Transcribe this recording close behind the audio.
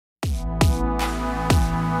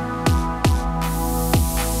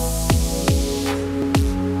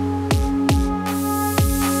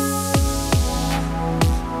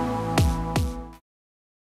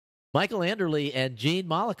Michael Anderle and Gene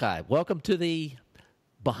Mollica, welcome to the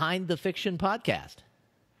Behind the Fiction podcast.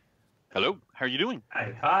 Hello, how are you doing?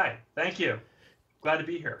 Hi, thank you. Glad to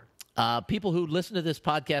be here. People who listen to this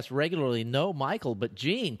podcast regularly know Michael, but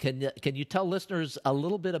Gene, can you tell listeners a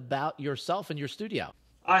little bit about yourself and your studio?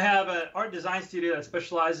 I have an art design studio that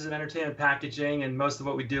specializes in entertainment packaging, and most of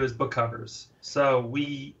what we do is book covers. So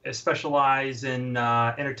we specialize in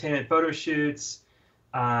entertainment photo shoots,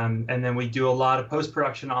 and then we do a lot of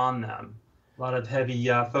post-production on them. A lot of heavy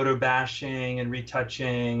photo bashing and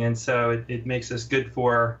retouching, and so it makes us good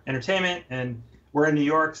for entertainment, and we're in New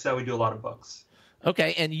York, so we do a lot of books.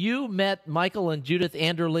 Okay, and you met Michael and Judith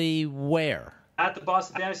Anderle where? At the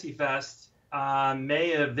Boston Fantasy Fest,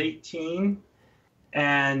 May of 18,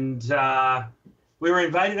 and we were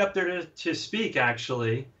invited up there to speak,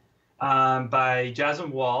 actually, by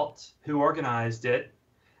Jasmine Walt, who organized it,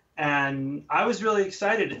 and I was really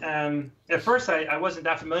excited. At first, I wasn't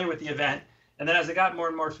that familiar with the event, and then as I got more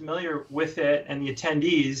and more familiar with it and the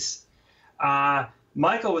attendees,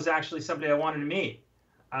 Michael was actually somebody I wanted to meet.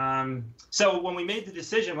 So when we made the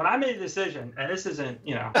decision, when I made the decision, and this isn't,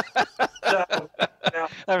 so,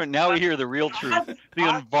 now we hear the real truth, the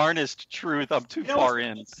unvarnished truth. I'm too far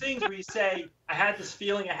in. Things where you say, I had this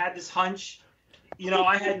feeling, I had this hunch,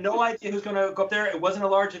 I had no idea who's going to go up there. It wasn't a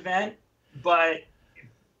large event, but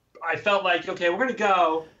I felt like, okay, we're going to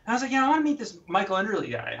go. And I was like, I want to meet this Michael Anderle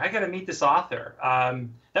guy. I got to meet this author.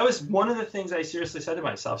 That was one of the things I seriously said to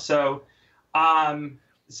myself. So,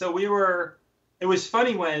 it was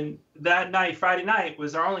funny when that night, Friday night,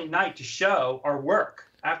 was our only night to show our work.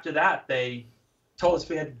 After that, they told us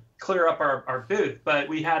we had to clear up our booth, but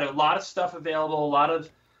we had a lot of stuff available, a lot of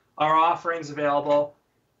our offerings available,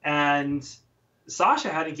 and Sasha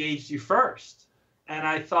had engaged you first. And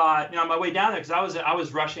I thought, on my way down there, because I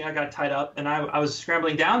was rushing, I got tied up, and I was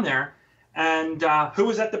scrambling down there, and who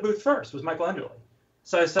was at the booth first was Michael Anderle.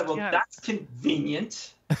 So I said, well, that's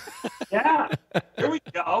convenient. Yeah, here we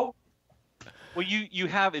go. Well, you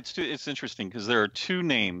have, it's interesting because there are two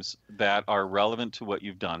names that are relevant to what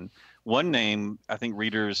you've done. One name, I think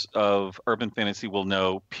readers of urban fantasy will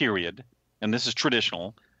know, period, and this is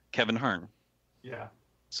traditional, Kevin Hearn. Yeah.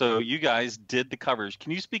 So you guys did the covers.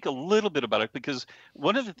 Can you speak a little bit about it? Because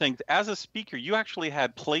one of the things, as a speaker, you actually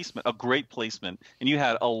had placement, a great placement, and you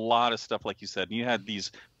had a lot of stuff, like you said. And you had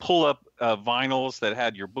these pull-up vinyls that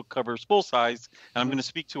had your book covers full size. And I'm going to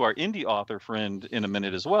speak to our indie author friend in a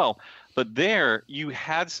minute as well. But there, you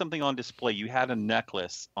had something on display. You had a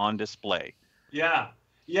necklace on display. Yeah.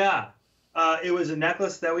 It was a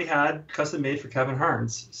necklace that we had custom made for Kevin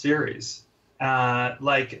Hearn's series.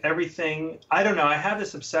 Like everything, I don't know, I have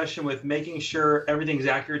this obsession with making sure everything's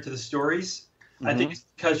accurate to the stories. Mm-hmm. I think it's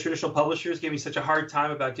because traditional publishers gave me such a hard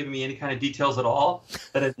time about giving me any kind of details at all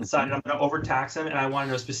that I decided I'm going to overtax them, and I want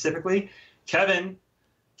to know specifically. Kevin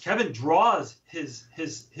draws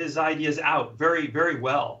his ideas out very, very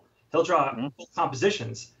well. He'll draw full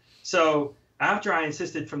compositions. So after I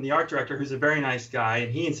insisted from the art director, who's a very nice guy,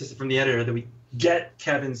 and he insisted from the editor that we get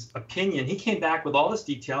Kevin's opinion, he came back with all this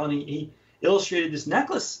detail, and he illustrated this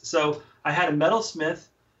necklace. So I had a metalsmith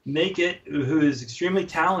make it, who is extremely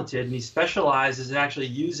talented, and he specializes in actually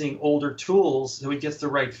using older tools so he gets the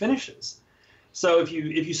right finishes. So if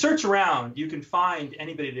you search around, you can find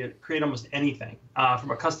anybody to create almost anything, from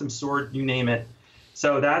a custom sword, you name it.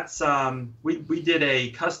 So that's we did a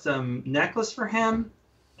custom necklace for him,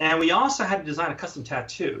 and we also had to design a custom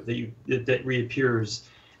tattoo that reappears.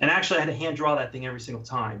 And actually, I had to hand draw that thing every single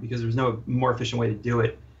time because there was no more efficient way to do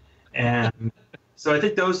it. And so I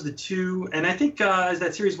think those are the two. And I think as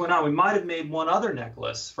that series went on, we might have made one other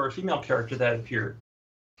necklace for a female character that appeared.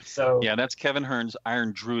 So yeah, that's Kevin Hearn's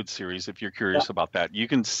Iron Druid series, if you're curious about that. You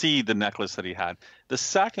can see the necklace that he had. The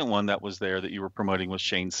second one that was there that you were promoting was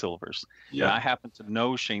Shane Silver's. Yeah. And I happen to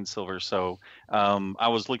know Shane Silver, so I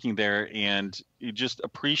was looking there and just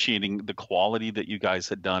appreciating the quality that you guys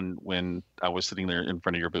had done when I was sitting there in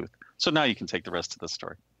front of your booth. So now you can take the rest of the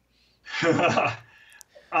story.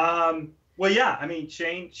 Well, yeah, I mean,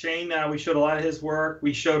 Shane, we showed a lot of his work.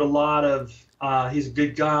 We showed a lot of, he's a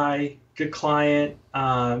good guy, good client.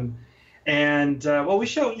 Well, we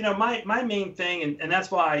show, my main thing, and that's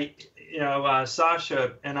why,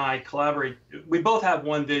 Sasha and I collaborate. We both have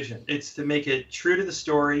one vision. It's to make it true to the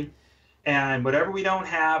story, and whatever we don't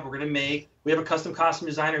have, we're going to make. We have a custom costume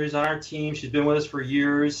designer who's on our team. She's been with us for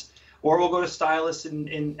years. Or we'll go to stylists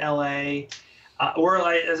in LA.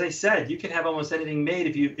 Or as I said, you can have almost anything made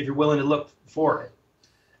if you're willing to look for it.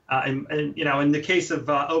 And in the case of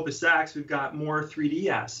Opus X, we've got more 3D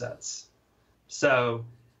assets. So,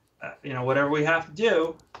 whatever we have to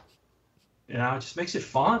do, it just makes it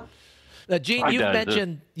fun.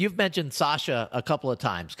 Gene, you've mentioned Sasha a couple of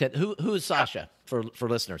times. Who is Sasha for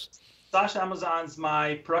listeners? Sasha Almazan's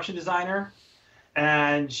my production designer,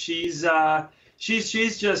 and she's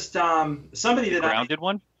just somebody that grounded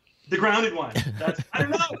one. The grounded one. I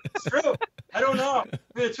don't know. It's true. I don't know.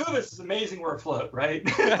 I mean, the two of us is amazing. We're afloat, right?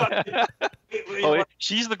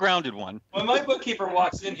 She's the grounded one. When my bookkeeper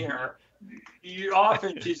walks in here,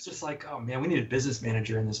 she's just like, "Oh man, we need a business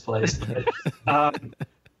manager in this place."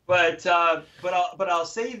 But I'll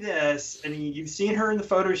say this, and you've seen her in the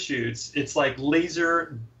photo shoots. It's like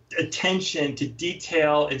laser attention to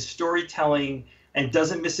detail and storytelling, and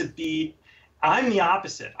doesn't miss a beat. I'm the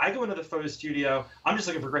opposite. I go into the photo studio, I'm just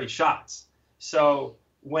looking for great shots. So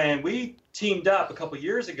when we teamed up a couple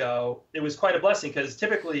years ago, it was quite a blessing because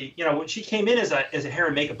typically, when she came in as a hair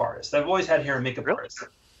and makeup artist, I've always had hair and makeup artists.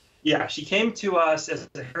 Yeah, she came to us as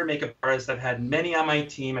a hair and makeup artist. I've had many on my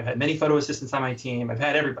team. I've had many photo assistants on my team. I've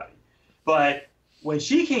had everybody. But when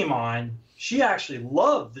she came on, she actually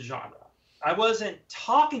loved the genre. I wasn't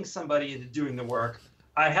talking somebody into doing the work.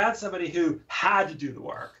 I had somebody who had to do the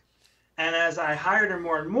work. And as I hired her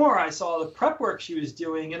more and more, I saw the prep work she was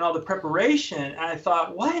doing and all the preparation. And I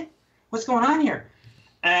thought, what's going on here?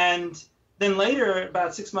 And then later,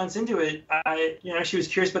 about 6 months into it, she was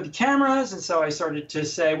curious about the cameras. And so I started to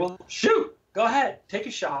say, well, shoot, go ahead, take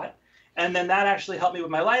a shot. And then that actually helped me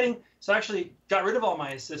with my lighting. So I actually got rid of all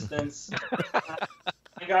my assistants.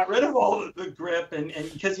 I got rid of all of the grip and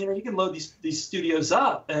because, you can load these studios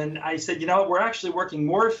up. And I said, we're actually working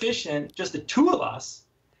more efficient, just the two of us,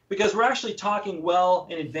 because we're actually talking well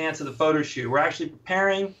in advance of the photo shoot. We're actually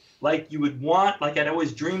preparing like you would want, like I'd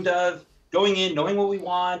always dreamed of, going in, knowing what we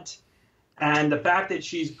want. And the fact that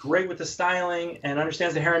she's great with the styling and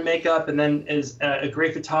understands the hair and makeup and then is a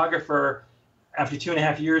great photographer after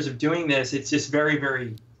 2.5 years of doing this, it's just very,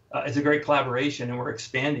 very, it's a great collaboration, and we're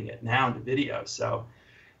expanding it now into video. So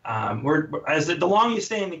the longer you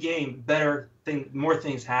stay in the game, more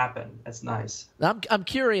things happen. That's nice. I'm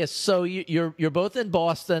curious. So you're both in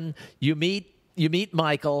Boston. You meet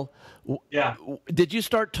Michael. Yeah. Did you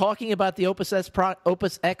start talking about the Opus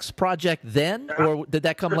X project then, or did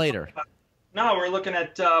that come later? No, we're looking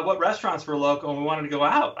at what restaurants were local, and we wanted to go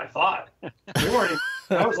out. I thought we weren't.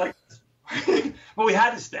 I was like, but we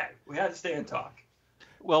had to stay. We had to stay and talk.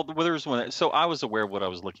 Well, there was one. So I was aware of what I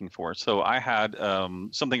was looking for. So I had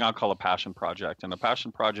something I'll call a passion project. And a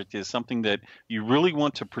passion project is something that you really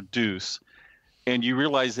want to produce, and you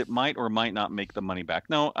realize it might or might not make the money back.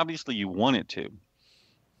 Now, obviously, you want it to.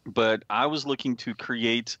 But I was looking to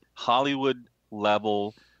create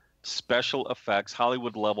Hollywood-level special effects,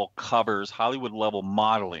 Hollywood-level covers, Hollywood-level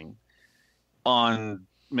modeling on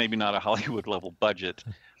maybe not a Hollywood-level budget.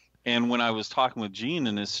 And when I was talking with Gene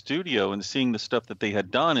in his studio and seeing the stuff that they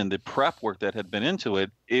had done and the prep work that had been into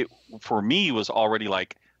it, it for me was already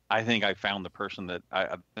like, I think I found the person that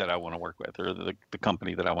I want to work with, or the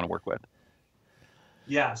company that I want to work with.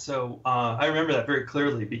 Yeah, so I remember that very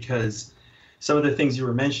clearly because some of the things you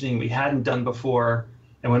were mentioning we hadn't done before.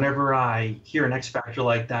 And whenever I hear an X factor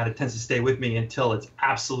like that, it tends to stay with me until it's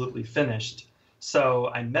absolutely finished.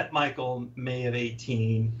 So I met Michael May of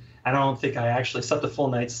 2018. I don't think I actually slept a full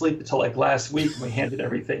night's sleep until like last week when we handed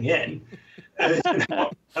everything in. And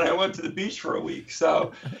I went to the beach for a week.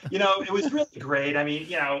 So, it was really great. I mean,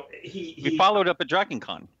 we followed up at Dragon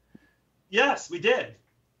Con. Yes, we did.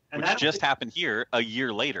 And which just happened here a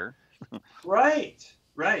year later. Right.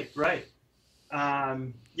 Well,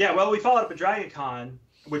 we followed up at Dragon Con,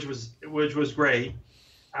 which was great.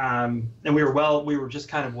 And we were just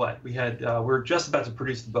kind of we were just about to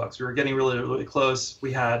produce the books. We were getting really, really close.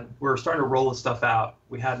 We were starting to roll the stuff out.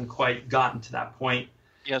 We hadn't quite gotten to that point.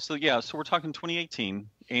 So we're talking 2018,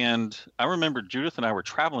 and I remember Judith and I were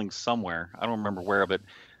traveling somewhere. I don't remember where, but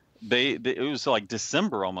it was like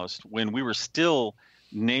December almost when we were still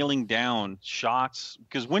nailing down shots.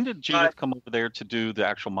 Because when did Judith come over there to do the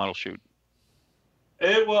actual model shoot?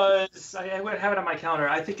 It was. I would have it on my calendar.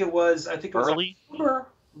 I think it was early. October,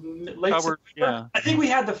 late September. Yeah. I think we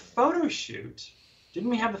had the photo shoot. Didn't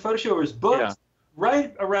we have the photo shoot? It was booked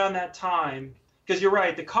right around that time. Because you're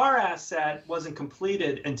right, the car asset wasn't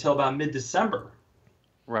completed until about mid-December.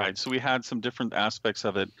 Right. So we had some different aspects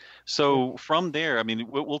of it. So from there, I mean,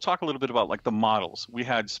 we'll talk a little bit about like the models. We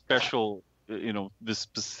had special, the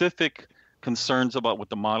specific concerns about what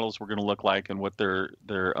the models were going to look like and what their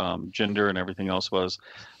gender and everything else was.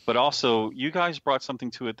 But also, you guys brought something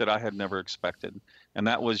to it that I had never expected, and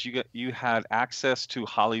that was you had access to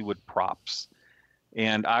Hollywood props.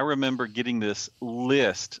 And I remember getting this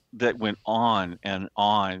list that went on and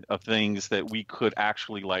on of things that we could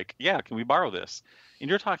actually like, yeah, can we borrow this? And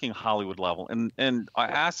you're talking Hollywood level. And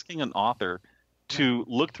asking an author to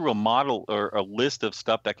look through a model or a list of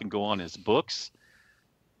stuff that can go on his books,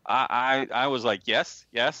 I was like, yes,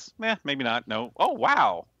 maybe not, no. Oh,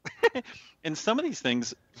 wow. And some of these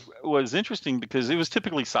things was interesting because it was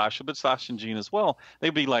typically Sasha, but Sasha and Jean as well.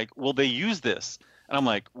 They'd be like, well, they use this. And I'm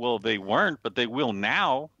like, well, they weren't, but they will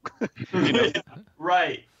now. You know?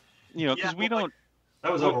 Right. You know, because we don't.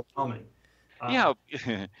 That was overwhelming. Yeah.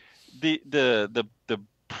 The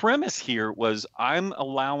premise here was I'm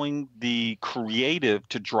allowing the creative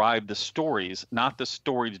to drive the stories, not the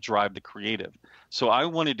story to drive the creative. So I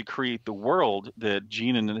wanted to create the world that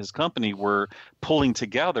Gene and his company were pulling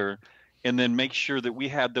together, and then make sure that we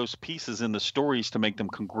had those pieces in the stories to make them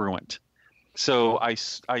congruent. So I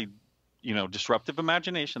disruptive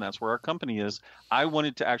imagination, that's where our company is. I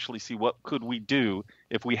wanted to actually see what could we do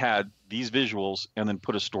if we had these visuals and then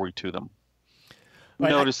put a story to them. Right,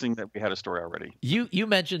 noticing that we had a story already. You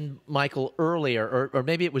mentioned, Michael, earlier, or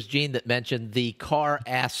maybe it was Gene that mentioned the car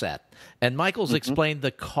asset. And Michael's explained the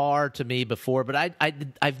car to me before, but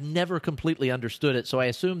I've never completely understood it. So I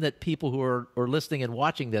assume that people who are listening and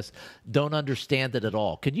watching this don't understand it at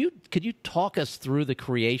all. Could you talk us through the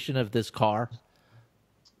creation of this car?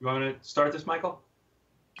 You want me to start this, Michael?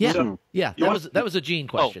 Yeah, So, yeah. That was a Gene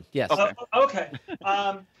question. Yes. Okay.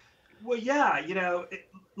 Well, yeah,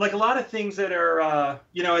 like a lot of things that are,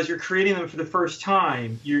 as you're creating them for the first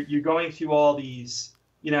time, you're going through all these,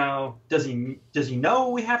 does he know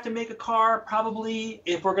we have to make a car? Probably,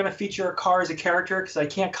 if we're going to feature a car as a character, because I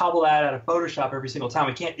can't cobble that out of Photoshop every single time.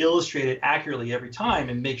 We can't illustrate it accurately every time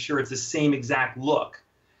and make sure it's the same exact look.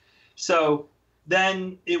 So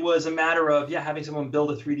then it was a matter of, having someone build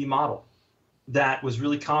a 3D model that was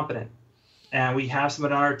really competent. And we have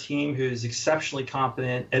someone on our team who's exceptionally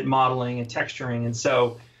competent at modeling and texturing. And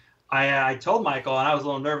so I told Michael, and I was a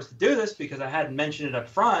little nervous to do this because I hadn't mentioned it up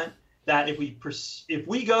front, that if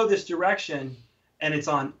we go this direction and it's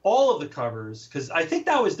on all of the covers, because I think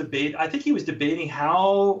that was debate. I think he was debating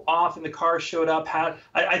how often the car showed up.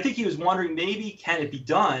 I think he was wondering, maybe can it be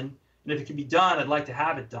done? And if it can be done, I'd like to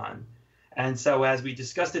have it done. And so as we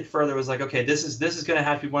discussed it further, it was like, okay, this is going to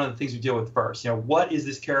have to be one of the things we deal with first. What is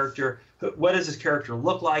this character? What does this character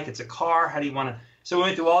look like? It's a car. How do you want to? So we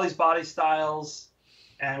went through all these body styles,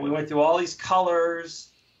 and we went through all these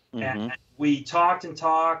colors, and we talked,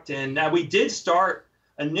 and we did start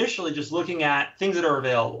initially just looking at things that are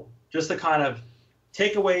available, just to kind of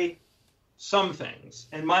take away some things.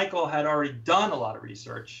 And Michael had already done a lot of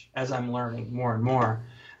research, as I'm learning more and more.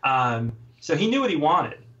 So he knew what he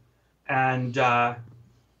wanted. And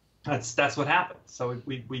that's what happened. So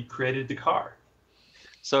we created the car.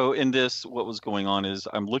 So in this, what was going on is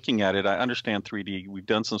I'm looking at it. I understand 3D. We've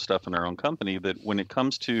done some stuff in our own company that when it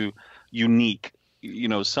comes to unique,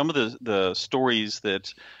 some of the stories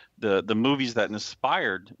that the movies that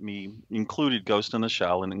inspired me included Ghost in the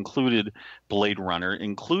Shell and included Blade Runner,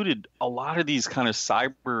 included a lot of these kind of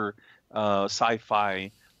cyber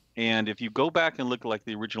sci-fi. And if you go back and look at like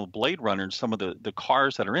the original Blade Runner and some of the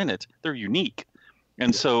cars that are in it, they're unique.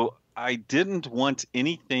 And so I didn't want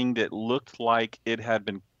anything that looked like it had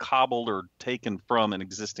been cobbled or taken from an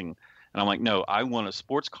existing. And I'm like, no, I want a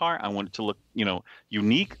sports car. I want it to look,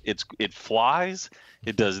 unique. It flies.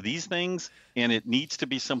 It does these things, and it needs to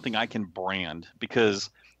be something I can brand, because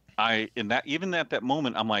even at that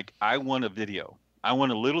moment, I'm like, I want a video. I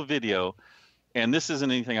want a little video. And this isn't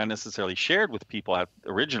anything I necessarily shared with people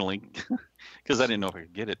originally because I didn't know if I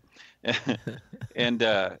could get it. And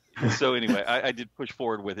so anyway, I did push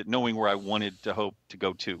forward with it, knowing where I wanted to hope to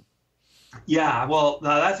go to. Yeah, well,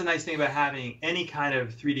 that's a nice thing about having any kind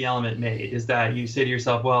of 3D element made, is that you say to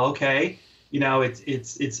yourself, well, okay,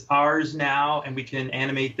 it's ours now, and we can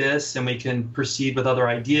animate this, and we can proceed with other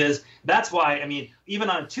ideas. That's why, even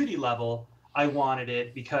on a 2D level, I wanted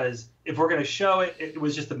it, because if we're going to show it, it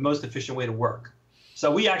was just the most efficient way to work.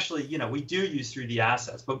 So we actually, we do use 3D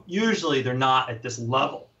assets, but usually they're not at this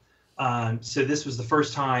level. So this was the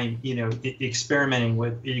first time, experimenting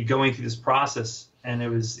with going through this process, and it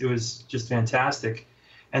was just fantastic.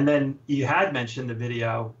 And then you had mentioned the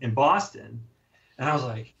video in Boston, and I was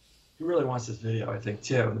like, who really wants this video? I think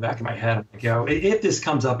too. In the back of my head, I'm like, if this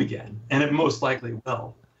comes up again, and it most likely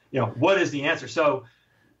will, what is the answer? So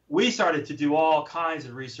we started to do all kinds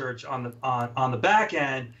of research on the back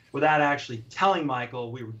end without actually telling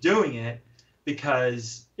Michael we were doing it,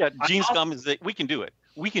 because Gene's comment is that we can do it.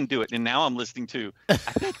 We can do it. And now I'm listening to, I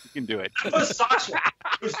think we can do it. It was Sasha.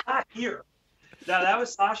 It was not here. No, that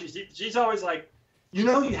was Sasha. She's always like, you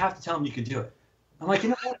have to tell him you can do it. I'm like, you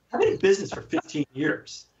know what? I've been in business for 15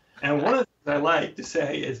 years. And one of the things I like to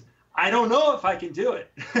say is, I don't know if I can do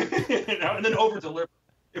it. You know, and then over-deliver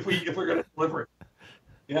if we're going to deliver it.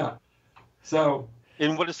 Yeah. So.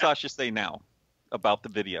 And what does Sasha say now about the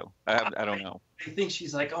video? I don't know. I think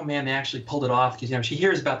she's like, oh, man, they actually pulled it off. Because, you know, she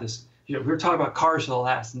hears about this. You know, we were talking about cars for the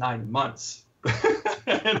last 9 months.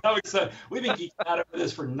 And I was, we've been geeking out over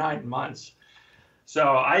this for 9 months.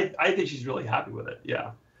 So I think she's really happy with it.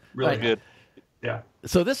 Yeah. Really good. Yeah.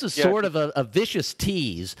 So this is sort of a vicious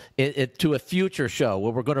tease to a future show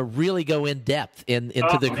where we're going to really go in depth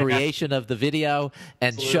into the creation of the video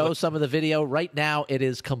and show some of the video. Right now, it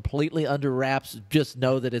is completely under wraps. Just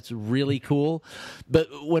know that it's really cool. But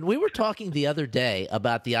when we were talking the other day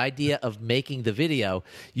about the idea of making the video,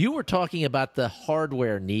 you were talking about the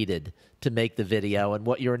hardware needed to make the video and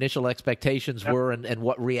what your initial expectations were and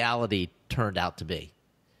what reality turned out to be.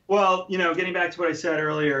 Well, you know, getting back to what I said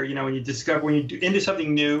earlier, you know, when you do into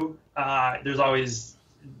something new, there's always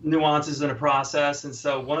nuances in a process. And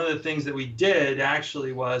so one of the things that we did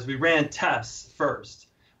actually was we ran tests first.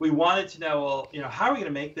 We wanted to know, well, you know, how are we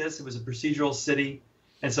going to make this? It was a procedural city.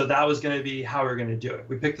 And so that was going to be how we were going to do it.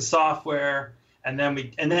 We picked the software, and then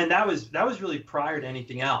that was really prior to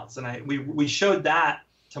anything else. And we showed that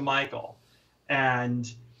to Michael,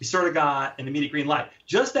 and we sort of got an immediate green light.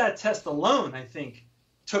 Just that test alone, I think,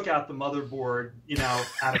 took out the motherboard, you know,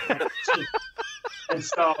 out of the machine. And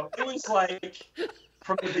so it was like,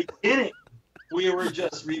 from the beginning, we were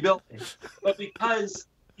just rebuilding. But because,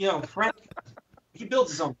 you know, Frank, he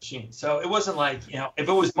builds his own machine. So it wasn't like, you know, if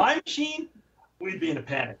it was my machine, we'd be in a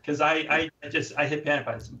panic. Because I hit panic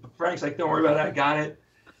buttons. But Frank's like, don't worry about it, I got it.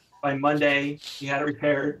 By Monday, he had it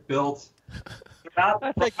repaired, built.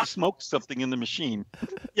 I think you smoked something in the machine.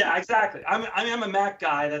 Yeah, exactly. I'm a Mac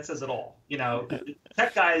guy. That says it all. You know,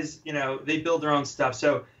 tech guys, you know, they build their own stuff.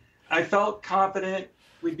 So I felt confident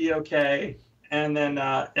we'd be okay. And then,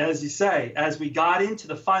 as you say, as we got into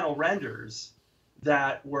the final renders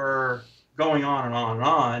that were going on and on and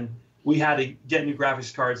on, we had to get new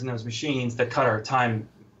graphics cards in those machines that cut our time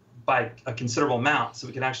by a considerable amount, so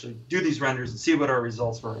we could actually do these renders and see what our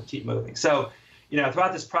results were and keep moving. So, you know,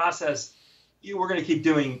 throughout this process, we're going to keep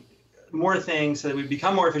doing more things so that we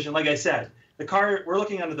become more efficient. Like I said, the car, we're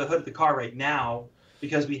looking under the hood of the car right now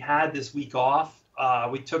because we had this week off.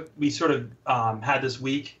 We sort of had this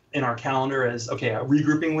week in our calendar as, okay, a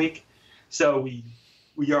regrouping week. So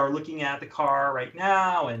we are looking at the car right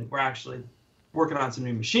now, and we're actually working on some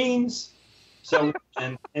new machines. So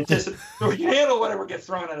and anticipate so we can handle whatever gets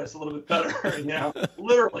thrown at us a little bit better. You know,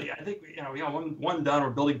 literally, I think we got one done.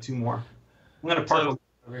 We're building 2 more. I'm going to park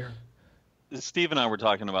over here. Steve and I were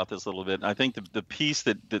talking about this a little bit. And I think the piece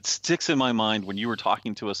that sticks in my mind when you were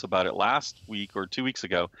talking to us about it last week or 2 weeks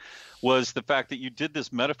ago was the fact that you did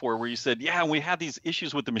this metaphor where you said, yeah, we had these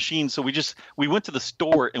issues with the machine. So we went to the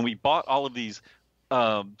store and we bought all of these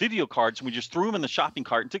video cards, and we just threw them in the shopping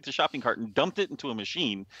cart and took the shopping cart and dumped it into a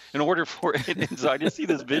machine in order for it. And so I just see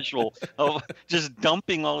this visual of just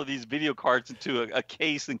dumping all of these video cards into a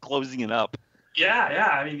case and closing it up. Yeah.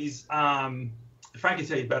 I mean, these Frank can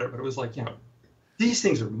tell you better, but it was like, you know, these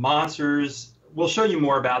things are monsters. We'll show you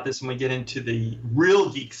more about this when we get into the real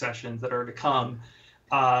geek sessions that are to come.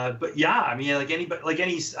 But yeah, I mean, like any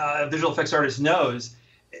visual effects artist knows,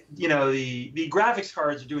 you know, the graphics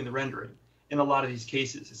cards are doing the rendering in a lot of these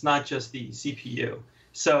cases. It's not just the CPU.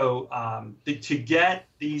 So to get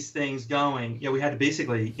these things going, you know, we had to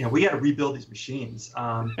basically, you know, we had to rebuild these machines.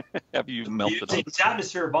 Have you melted them? This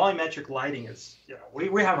atmosphere, volumetric lighting is, you know,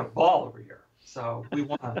 we're having a ball over here. So we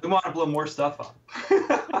want to blow more stuff up.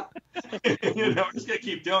 You know, we're just gonna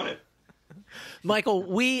keep doing it. Michael,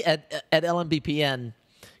 we at LMBPN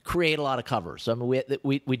create a lot of covers. I mean,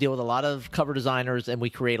 we deal with a lot of cover designers, and we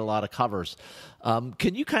create a lot of covers.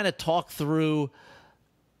 Can you kind of talk through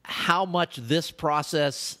how much this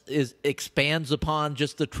process expands upon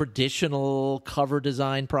just the traditional cover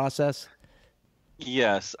design process?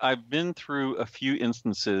 Yes, I've been through a few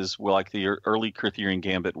instances, like the early Criterion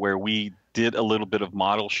Gambit, where we did a little bit of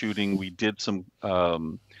model shooting. We did some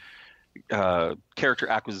character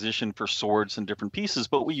acquisition for swords and different pieces.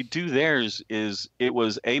 But what you do there is it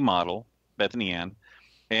was a model, Bethany Ann,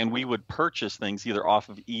 and we would purchase things either off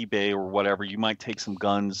of eBay or whatever. You might take some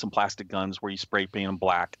guns, some plastic guns where you spray paint them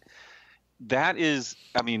black. That is,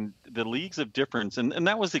 I mean, the leagues of difference, and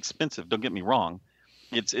that was expensive. Don't get me wrong.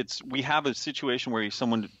 We have a situation where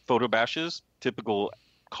someone photo bashes, typical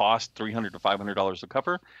cost $300 to $500 a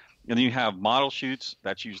cover. And then you have model shoots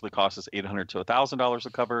that usually cost us $800 to $1,000 a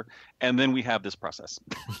cover, and then we have this process.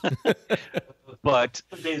 But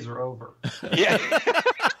the days are over. Yeah.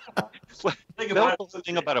 Well, Think that about was the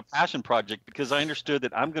thing about a passion project, because I understood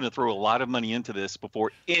that I'm going to throw a lot of money into this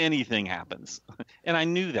before anything happens. And I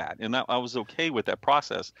knew that, and I was okay with that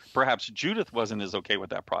process. Perhaps Judith wasn't as okay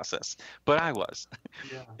with that process, but I was.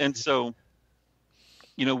 Yeah. And so,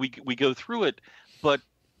 we go through it, but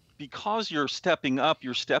because you're stepping up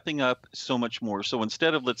so much more. So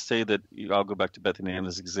instead of, let's say that, I'll go back to Beth and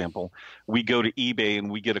Anna's example, we go to eBay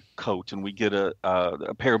and we get a coat and we get a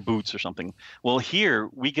pair of boots or something. Well,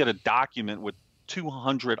 here we get a document with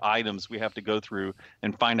 200 items we have to go through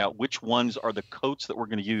and find out which ones are the coats that we're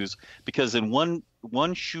going to use, because in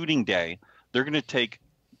one shooting day, they're going to take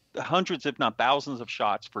hundreds, if not thousands, of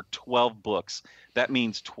shots for 12 books. That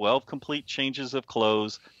means 12 complete changes of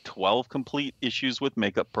clothes, 12 complete issues with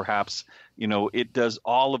makeup, perhaps. It does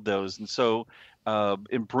all of those. And so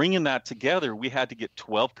in bringing that together, we had to get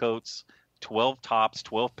 12 coats, 12 tops,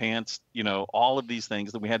 12 pants, all of these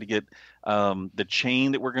things. That we had to get the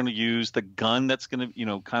chain that we're going to use, the gun that's going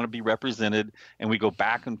to, kind of be represented. And we go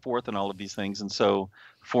back and forth and all of these things. And so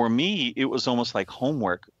for me, it was almost like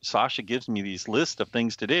homework. Sasha gives me these lists of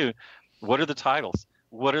things to do. What are the titles?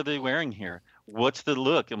 What are they wearing here? What's the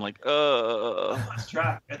look? I'm like, Lost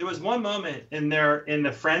track. There was one moment in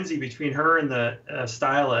the frenzy between her and the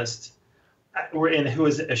stylist, who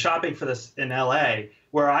was shopping for this in LA,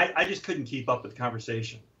 where I just couldn't keep up with the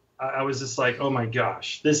conversation. I was just like, oh my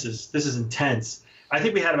gosh, this is intense. I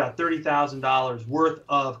think we had about $30,000 worth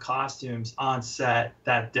of costumes on set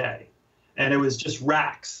that day, and it was just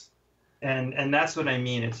racks. And that's what I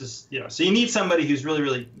mean. It's just, so you need somebody who's really,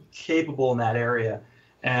 really capable in that area.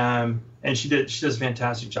 And she does a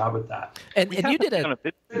fantastic job with that. And you did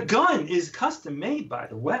the gun is custom made, by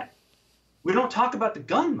the way. We don't talk about the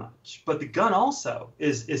gun much, but the gun also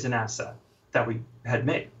is an asset that we had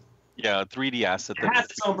made. Yeah, a 3D asset. It had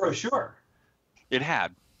its own brochure. It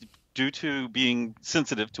had. Due to being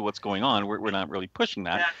sensitive to what's going on, we're not really pushing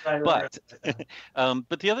that. Yeah,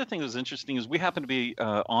 but the other thing that was interesting is we happened to be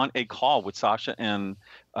on a call with Sasha and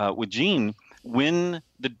with Jean when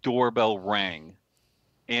the doorbell rang.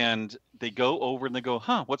 And they go over and they go,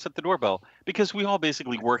 what's at the doorbell? Because we all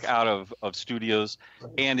basically work out of studios,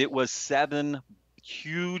 and it was 7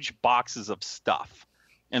 huge boxes of stuff.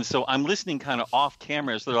 And so I'm listening kind of off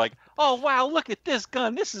camera as they're like, oh, wow, look at this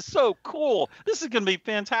gun. This is so cool. This is going to be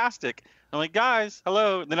fantastic. I'm like, guys,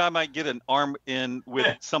 hello. And then I might get an arm in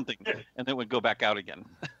with something, and then we'd go back out again.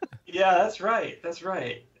 Yeah, that's right. That's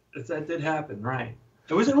right. That did happen, right.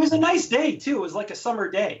 It was a nice day, too. It was like a summer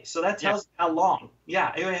day. So that tells you how long.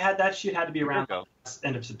 Yeah, that shoot had to be around the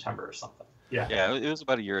end of September or something. Yeah. Yeah, it was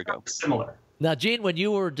about a year ago. Similar. Now, Gene, when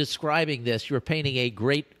you were describing this, you were painting a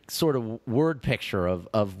great sort of word picture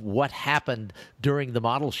of what happened during the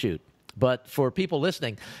model shoot. But for people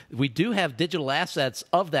listening, we do have digital assets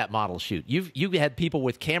of that model shoot. You had people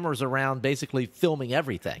with cameras around, basically filming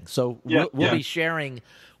everything. So we'll be sharing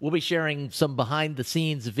some behind the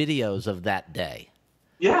scenes videos of that day.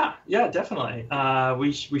 Yeah, definitely.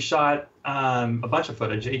 We shot a bunch of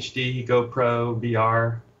footage: HD, GoPro,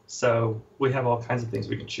 VR. So we have all kinds of things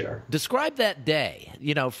we can share. Describe that day,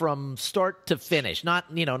 from start to finish.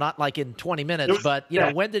 Not like in 20 minutes, but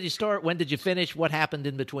when did you start? When did you finish? What happened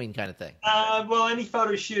in between, kind of thing? Well, any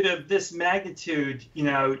photo shoot of this magnitude,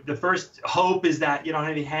 the first hope is that you don't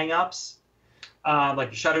have any hang-ups, like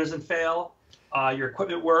your shutter doesn't fail, your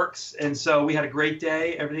equipment works, and so we had a great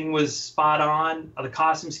day. Everything was spot on. The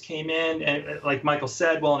costumes came in, and like Michael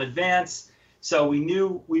said, well in advance. So we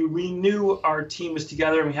knew our team was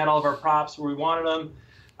together, and we had all of our props where we wanted them.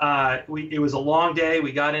 It was a long day.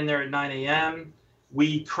 We got in there at 9 a.m.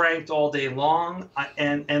 We cranked all day long,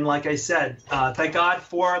 and like I said, thank God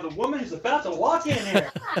for the woman who's about to walk in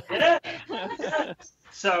here.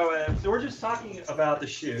 So we're just talking about the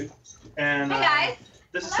shoot. And hey guys.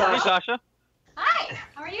 This is Hey Sasha. Hi.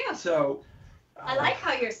 How are you? So. I like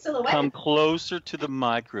how you're silhouetted. Come closer to the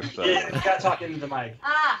microphone. Yeah, we got to talk into the mic.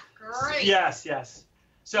 Ah, great. Yes.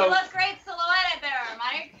 So you look great silhouetted there,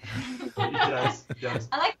 Mike. He does.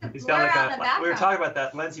 I like the He's blur got out the background. We were talking about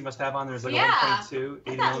that lens he must have on there. It's like 1.2.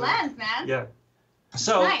 What's that lens, man? Yeah.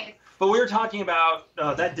 So, nice. But we were talking about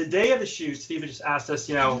that the day of the shoot. Steve just asked us,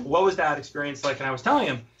 what was that experience like? And I was telling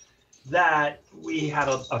him that we had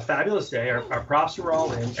a fabulous day. Our props were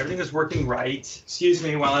all in. Everything was working right. Excuse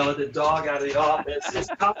me while I let the dog out of the office. It's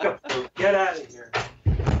cockapoo. Get out of here.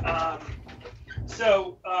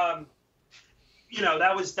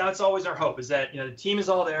 That's always our hope, is that the team is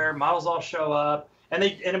all there, models all show up, and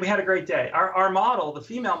we had a great day. Our model, the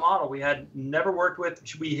female model, we had never worked with.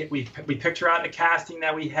 We picked her out in a casting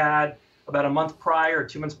that we had about a month prior or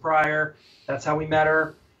 2 months prior. That's how we met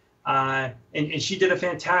her. And she did a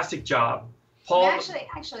fantastic job. Paul.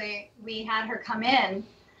 Actually, we had her come in,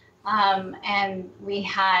 and we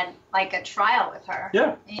had like a trial with her.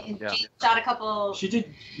 Yeah. She shot a couple. She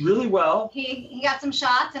did really well. He got some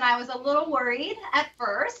shots, and I was a little worried at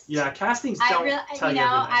first. Yeah, castings don't tell you everything.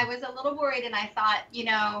 I was a little worried, and I thought,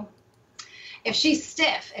 if she's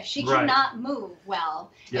stiff, if she cannot move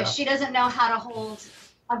well, if she doesn't know how to hold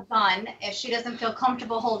a gun, if she doesn't feel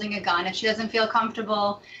comfortable holding a gun, if she doesn't feel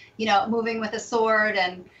comfortable, moving with a sword,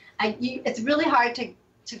 and it's really hard to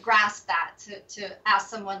grasp that, to ask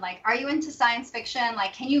someone, like, are you into science fiction?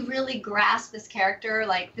 Like, can you really grasp this character?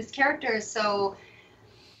 Like, this character is so,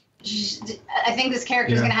 I think this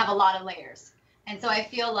character is going to have a lot of layers. And so I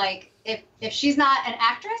feel like if she's not an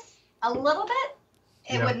actress, a little bit,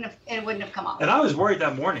 it wouldn't have come off. And I was worried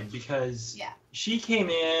that morning because she came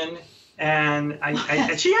in and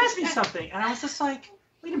she asked me something, and I was just like,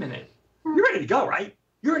 wait a minute, you're ready to go, right?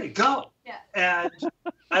 You're ready to go. Yeah. And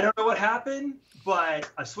I don't know what happened, but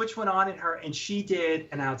a switch went on in her, and she did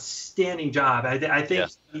an outstanding job. I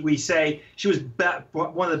think we say she was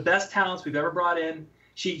one of the best talents we've ever brought in.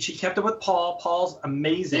 She kept up with Paul. Paul's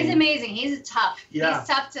amazing. He's amazing. He's tough. Yeah. He's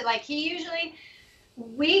tough to, like,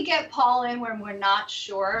 we get Paul in when we're not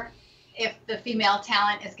sure if the female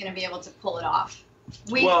talent is going to be able to pull it off.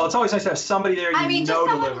 Well, it's always nice to have somebody there just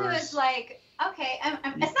someone delivers. who is like, okay,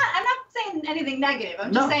 I'm not saying anything negative.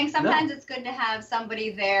 I'm just saying sometimes it's good to have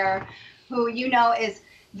somebody there who is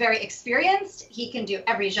very experienced. He can do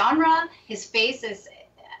every genre. His face is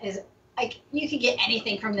like, you can get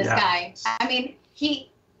anything from this guy. I mean, you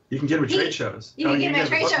can get him at trade shows. You can get him at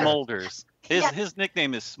trade shows. Smolders. His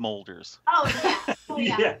nickname is Smolders. Oh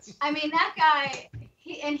yeah. Yes. I mean, that guy.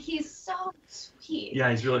 He's so sweet. Yeah,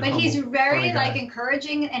 he's really. But he's very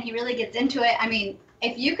encouraging, and he really gets into it. I mean,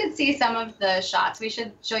 if you could see some of the shots, we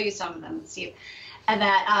should show you some of them, Steve, and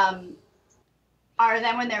that are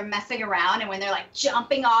them when they're messing around and when they're like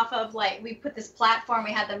jumping off of, like, we put this platform,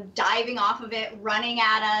 we had them diving off of it, running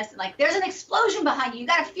at us, and like, there's an explosion behind you. You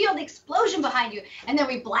got to feel the explosion behind you, and then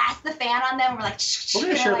we blast the fan on them. And we're like, we're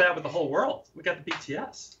gonna share that with the whole world. We got the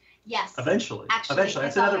BTS. Yes. Eventually. Actually,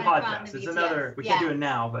 that's another podcast. It's another. We can't do it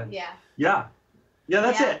now, but yeah.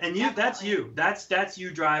 That's it. And that's you. That's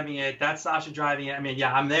you driving it. That's Sasha driving it. I mean,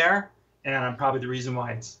 I'm there, and I'm probably the reason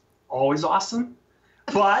why it's always awesome.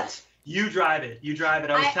 But you drive it.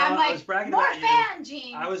 I was bragging about you.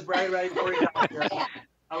 Gene. I was bragging right before you got here.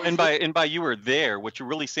 And by you were there, what you're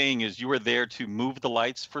really saying is you were there to move the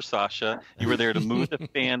lights for Sasha. You were there to move the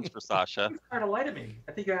fans for Sasha. You fired a light at me.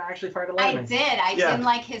 I think you actually fired a light at me. I didn't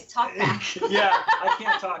like his talk back. I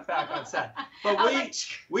can't talk back on set. But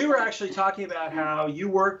we were actually talking about how you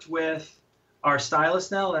worked with our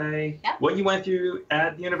stylist in LA, what you went through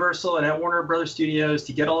at Universal and at Warner Brothers Studios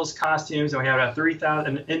to get all those costumes, and we had about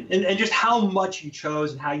 30,000, and just how much you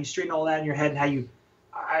chose and how you straightened all that in your head and how you.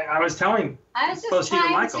 I was telling. I was just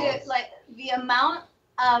trying to, like, the amount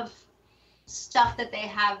of stuff that they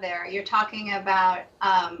have there. You're talking about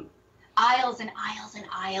aisles and aisles and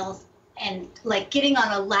aisles, and like getting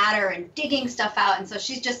on a ladder and digging stuff out. And so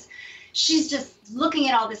she's just looking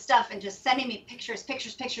at all this stuff and just sending me pictures.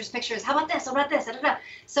 How about this? What about this?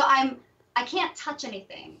 So I can't touch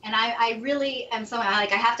anything, and I really am someone, I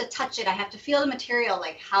have to touch it. I have to feel the material.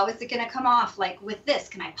 Like, how is it going to come off? Like, with this,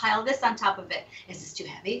 can I pile this on top of it? Is this too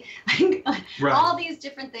heavy? All these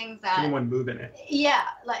different things that. Anyone move in it? Yeah,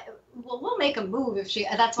 we'll make a move if she.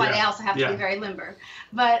 That's why they also have to be very limber.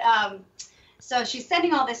 But so she's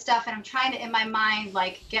sending all this stuff, and I'm trying to, in my mind,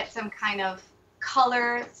 like, get some kind of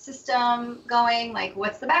color system going. Like,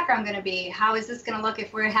 what's the background going to be? How is this going to look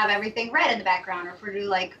if we have everything red in the background, or if we do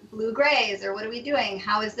like blue grays, or what are we doing?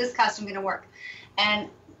 How is this costume going to work? And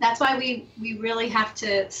that's why we really have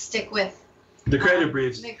to stick with the creative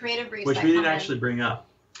briefs. Which we didn't actually bring up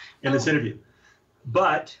in this interview,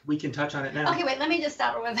 but we can touch on it now. Okay, wait. Let me just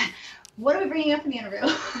stop with that. What are we bringing up in the interview?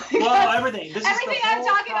 Well, everything. Everything I'm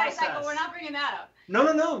talking about is like, well, we're not bringing that up. No.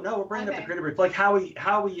 We're bringing up the creative brief, like how we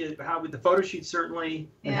the photo shoots, certainly,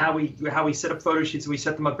 and how we set up photo shoots, and we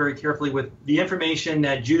set them up very carefully with the information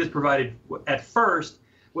that Judith provided. At first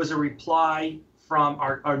was a reply from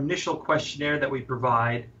our initial questionnaire that we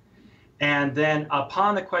provide, and then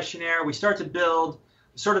upon the questionnaire we start to build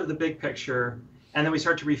sort of the big picture, and then we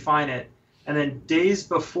start to refine it, and then days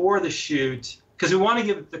before the shoot, because we want to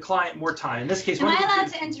give the client more time. In this case, am I allowed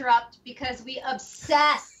to interrupt because we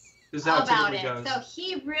obsess about it? Goes. So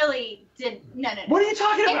he really did. No. What are you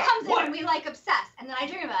talking about? It comes in and we like obsess, and then I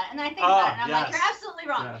dream about it, and then I think about it, and I'm like, you're absolutely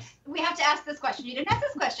wrong. Yes. We have to ask this question. You didn't ask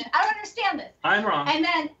this question. I don't understand this. I'm wrong. And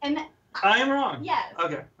then I am wrong. Yes.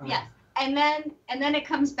 Okay. Yes. And then it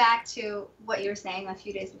comes back to what you were saying a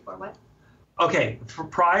few days before. What? Okay.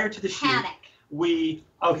 Prior to the shoot.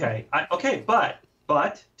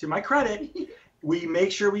 but to my credit, we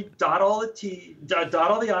make sure we dot all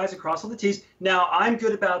the I's, across all the T's. Now, I'm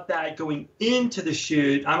good about that going into the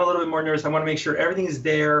shoot. I'm a little bit more nervous. I want to make sure everything is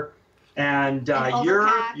there, and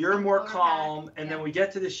you're more calm. And then we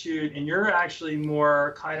get to the shoot, and you're actually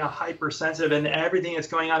more kind of hypersensitive, and everything that's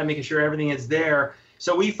going on, and making sure everything is there.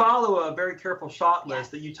 So we follow a very careful shot list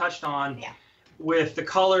that you touched on with the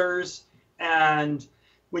colors, and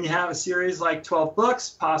when you have a series like 12 books,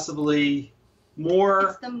 possibly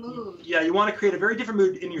more. It's the mood. Yeah, you want to create a very different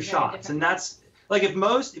mood in your shots. And that's like if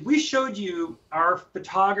we showed you our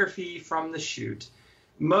photography from the shoot,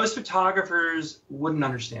 most photographers wouldn't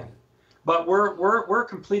understand it. But we're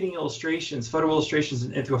completing illustrations, photo illustrations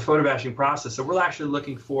into a photo batching process. So we're actually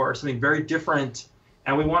looking for something very different,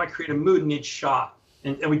 and we want to create a mood in each shot.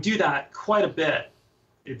 And we do that quite a bit.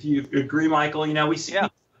 If you agree, Michael, we see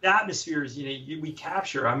the atmospheres, we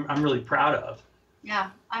capture. I'm really proud of.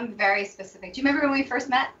 Yeah, I'm very specific. Do you remember when we first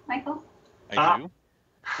met, Michael? I do.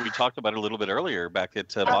 We talked about it a little bit earlier back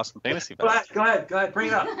at Boston Fantasy Fest. Go ahead, bring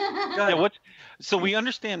it up. Go ahead. So we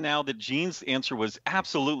understand now that Gene's answer was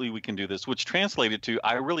absolutely we can do this, which translated to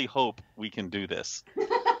I really hope we can do this.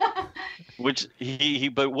 Which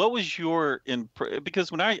but what was your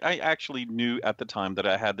because when I actually knew at the time that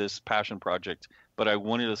I had this passion project, but I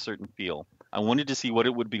wanted a certain feel. I wanted to see what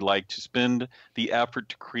it would be like to spend the effort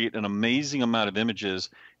to create an amazing amount of images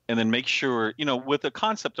and then make sure, with a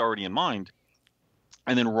concept already in mind,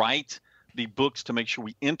 and then write the books to make sure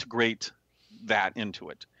we integrate that into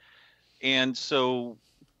it. And so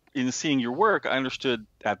in seeing your work, I understood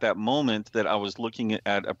at that moment that I was looking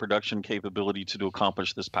at a production capability to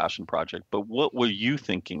accomplish this passion project. But what were you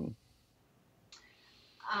thinking?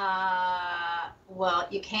 Well,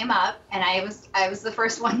 you came up, and I was the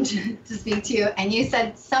first one to speak to you, and you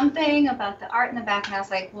said something about the art in the back, and I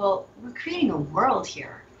was like, well, we're creating a world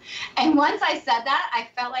here. And once I said that, I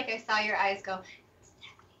felt like I saw your eyes go,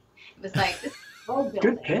 it was like, this is world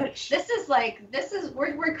building. Good pitch.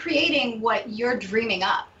 We're creating what you're dreaming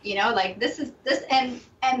up, like this, and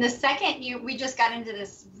the second we just got into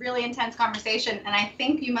this really intense conversation, and I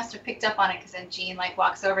think you must have picked up on it, because then Gene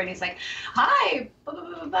walks over and he's like, hi, blah, blah,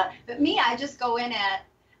 blah, blah. But me, I just go in at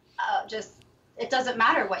it doesn't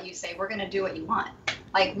matter what you say, we're going to do what you want.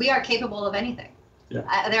 Like, we are capable of anything.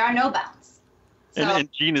 Yeah. There are no bounds. So,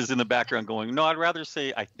 and Gene is in the background going, no, I'd rather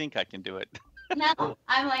say I think I can do it. No,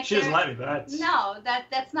 I'm like, she doesn't let me, but no,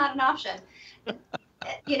 that's not an option.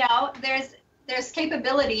 There's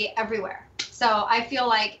capability everywhere. So I feel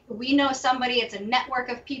like we know somebody, it's a network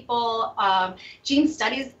of people. Gene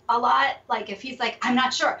studies a lot. Like, if he's like, I'm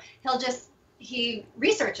not sure, he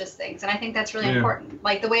researches things. And I think that's really important.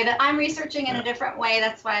 Like the way that I'm researching in a different way,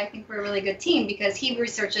 that's why I think we're a really good team, because he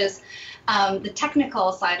researches the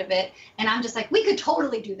technical side of it. And I'm just like, we could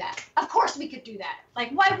totally do that. Of course we could do that.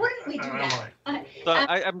 Like, why wouldn't we do that? So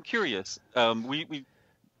I'm curious. We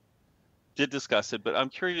did discuss it, but I'm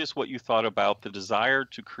curious what you thought about the desire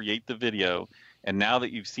to create the video. And now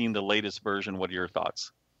that you've seen the latest version, what are your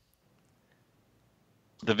thoughts?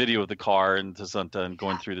 The video of the car and Tazunta and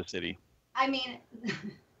going through the city. I mean,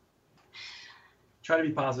 try to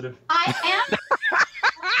be positive. I am.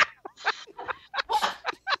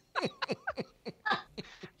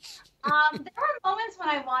 There were moments when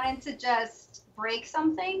I wanted to just break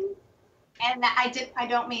something, and I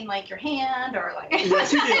don't mean like your hand or like.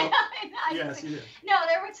 Yes, you do. Yes, you do. No,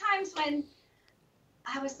 there were times when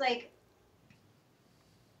I was like.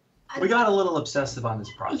 We got a little obsessive on this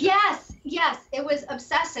project. Yes, it was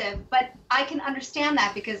obsessive, but I can understand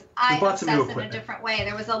that because I obsess in a different way.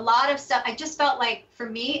 There was a lot of stuff. I just felt like, for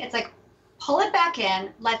me, it's like, pull it back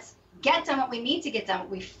in. Let's get done what we need to get done, what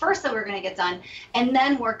we first said we were going to get done, and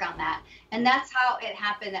then work on that. And that's how it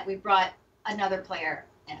happened that we brought another player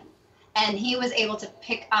in. And he was able to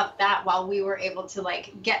pick up that while we were able to,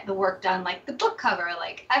 like, get the work done, like the book cover,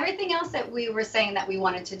 like everything else that we were saying that we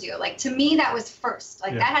wanted to do. Like, to me, that was first.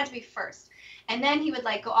 Like, that had to be first. And then he would,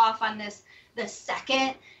 like, go off on this, the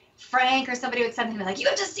second Frank or somebody would send him, like, you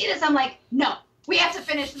have to see this. I'm like, no, we have to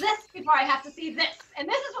finish this before I have to see this. And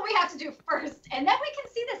this is what we have to do first. And then we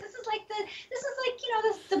can see this. This is like,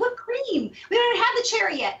 the whipped cream. We don't even have the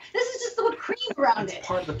cherry yet. This is just the whipped cream around it. It's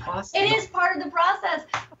part of the process. It is part of the process.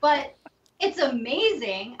 But it's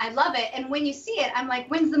amazing. I love it. And when you see it, I'm like,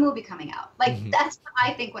 when's the movie coming out? Like, that's what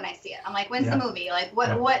I think when I see it. I'm like, when's the movie? Like,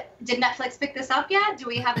 what did Netflix pick this up yet? Do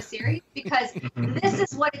we have a series? Because this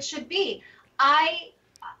is what it should be. I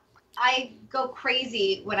go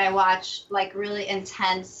crazy when I watch, like, really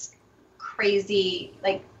intense, crazy,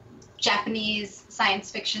 like, Japanese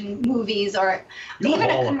science fiction movies or even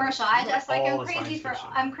a commercial. I just like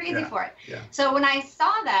I'm crazy for it. Yeah. So when I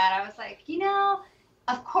saw that, I was like,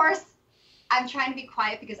 of course I'm trying to be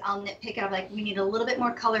quiet because I'll nitpick it. I'm like, we need a little bit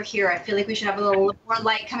more color here. I feel like we should have a little more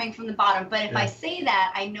light coming from the bottom. But if I say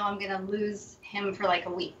that, I know I'm going to lose him for like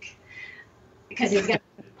a week because he's going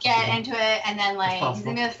to get into it, and then like he's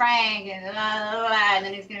going to be with Frank, and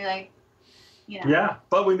then he's going to be like, Yeah,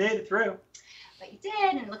 but we made it through. But you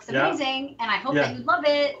did, and it looks amazing, and I hope that you love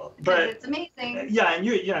it because it's amazing. Yeah, and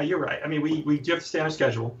you're right. I mean, we do have to stay on a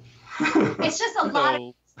schedule. It's just a lot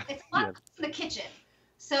in the kitchen.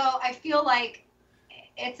 So I feel like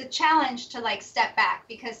it's a challenge to like step back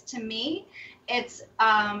because to me, it's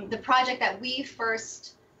the project that we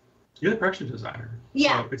first. You're the production designer.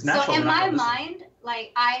 Yeah. So it's natural. So in my mind,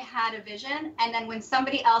 like I had a vision, and then when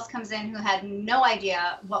somebody else comes in who had no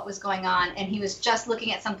idea what was going on, and he was just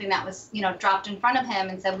looking at something that was, dropped in front of him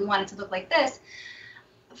and said, we want it to look like this.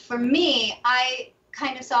 For me, I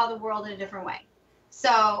kind of saw the world in a different way.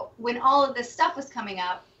 So when all of this stuff was coming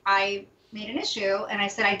up, I made an issue, and I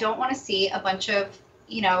said, I don't want to see a bunch of,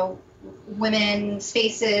 women's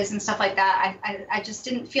faces and stuff like that. I just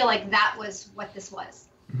didn't feel like that was what this was.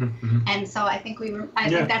 Mm-hmm. And so I think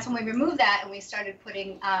think that's when we removed that, and we started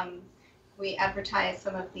putting, we advertised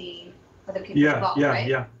some of the other people involved, right?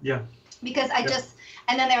 Yeah. Because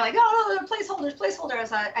and then they were like, oh, no,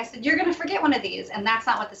 placeholders. I said, you're going to forget one of these, and that's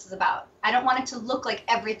not what this is about. I don't want it to look like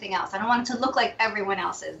everything else. I don't want it to look like everyone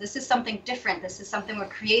else's. This is something different. This is something we're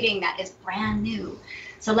creating that is brand new.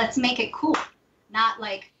 So let's make it cool. Not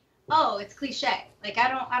like, oh, it's cliche. Like, I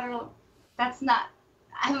don't, that's not.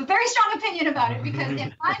 I have a very strong opinion about it because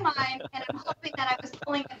in my mind, and I'm hoping that I was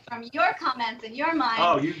pulling it from your comments in your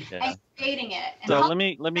mind and creating it. And so let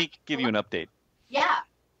me give you an update. Yeah.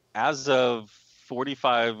 As of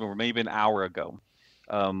 45 or maybe an hour ago,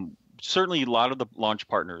 certainly a lot of the launch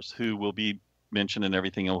partners who will be mentioned and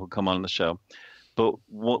everything will come on the show. But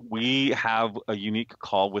we have a unique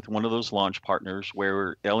call with one of those launch partners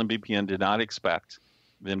where LMBPN did not expect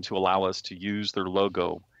them to allow us to use their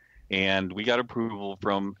logo. And we got approval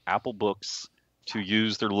from Apple Books to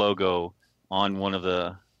use their logo on one of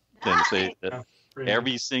the things.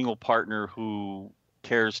 Every single partner who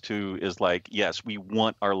cares to is like, yes, we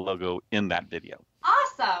want our logo in that video.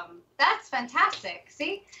 Awesome. That's fantastic.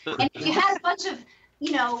 See? And if you had a bunch of,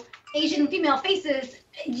 Asian female faces,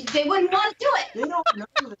 they wouldn't want to do it. They don't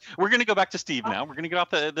know. We're going to go back to Steve now. We're going to get off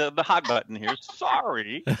the hot button here.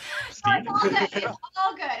 Sorry. Steve. No, it's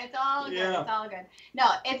all good. It's all good. It's all good. No,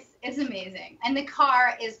 it's amazing. And the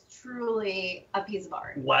car is truly a piece of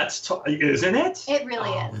art. Let's talk. Isn't it? It really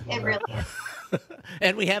is. It really is.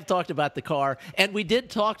 And we have talked about the car, and we did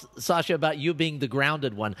talk, Sasha, about you being the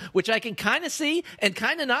grounded one, which I can kind of see and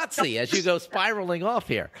kind of not see as you go spiraling off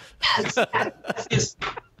here. Yes.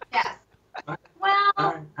 Yes. Well,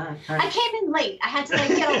 I came in late. I had to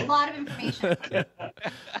get a lot of information.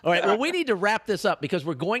 All right. Well, we need to wrap this up because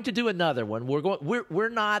we're going to do another one. We're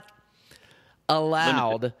not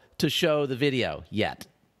allowed to show the video yet.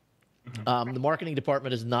 The marketing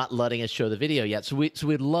department is not letting us show the video yet. So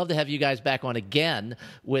we'd love to have you guys back on again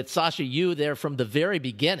with Sasha, you there from the very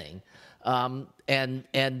beginning, and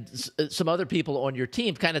some other people on your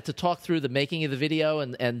team kind of to talk through the making of the video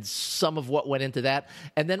and some of what went into that.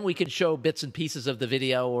 And then we can show bits and pieces of the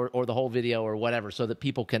video or the whole video or whatever so that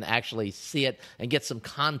people can actually see it and get some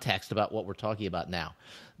context about what we're talking about now.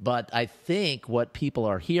 But I think what people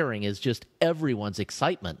are hearing is just everyone's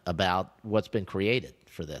excitement about what's been created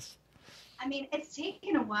for this. I mean, it's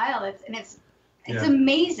taken a while. It's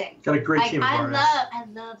amazing. Got a great team. I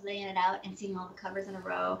love laying it out and seeing all the covers in a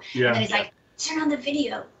row. Yeah. And then he's like, turn on the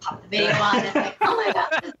video, pop the video on. It's like, oh my God,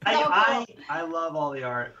 this is so cool. I love all the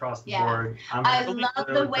art across the board. I love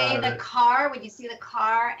the way the car, when you see the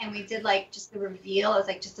car, and we did like just the reveal. It was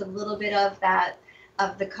like just a little bit of that.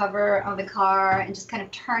 Of the cover of the car and just kind of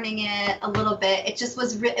turning it a little bit. It just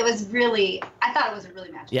was, I thought it was really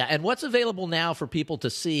magical. Yeah, and what's available now for people to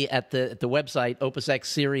see at the website,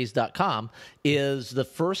 opusxseries.com, is the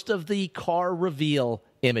first of the car reveal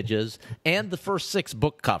images and the first 6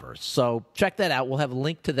 book covers. So check that out. We'll have a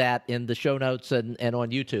link to that in the show notes and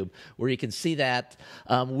on YouTube where you can see that.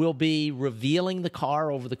 We'll be revealing the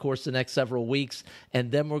car over the course of the next several weeks,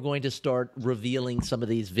 and then we're going to start revealing some of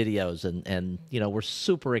these videos. And we're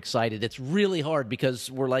super excited. It's really hard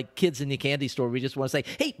because we're like kids in the candy store. We just want to say,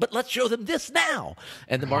 hey, but let's show them this now.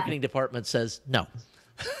 And the marketing department says no.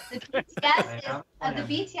 The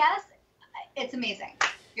BTS, it's amazing.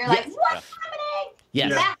 You're like, what's happening?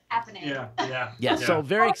 Yes. That's happening. Yeah. So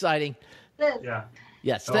very exciting. Yeah.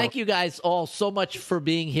 Yes. Thank you guys all so much for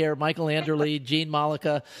being here. Michael Anderle, Gene,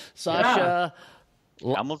 Mollica, Sasha.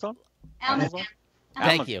 Almazan? Almazan.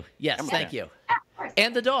 Thank you. Yes, thank you.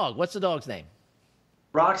 And the dog. What's the dog's name?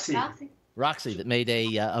 Roxy. Roxy, that made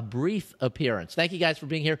a brief appearance. Thank you guys for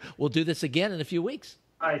being here. We'll do this again in a few weeks.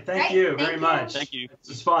 All right. Thank you very much. Thank you. This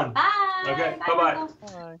was fun. Bye. Okay. Bye.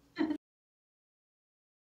 Bye-bye. Bye.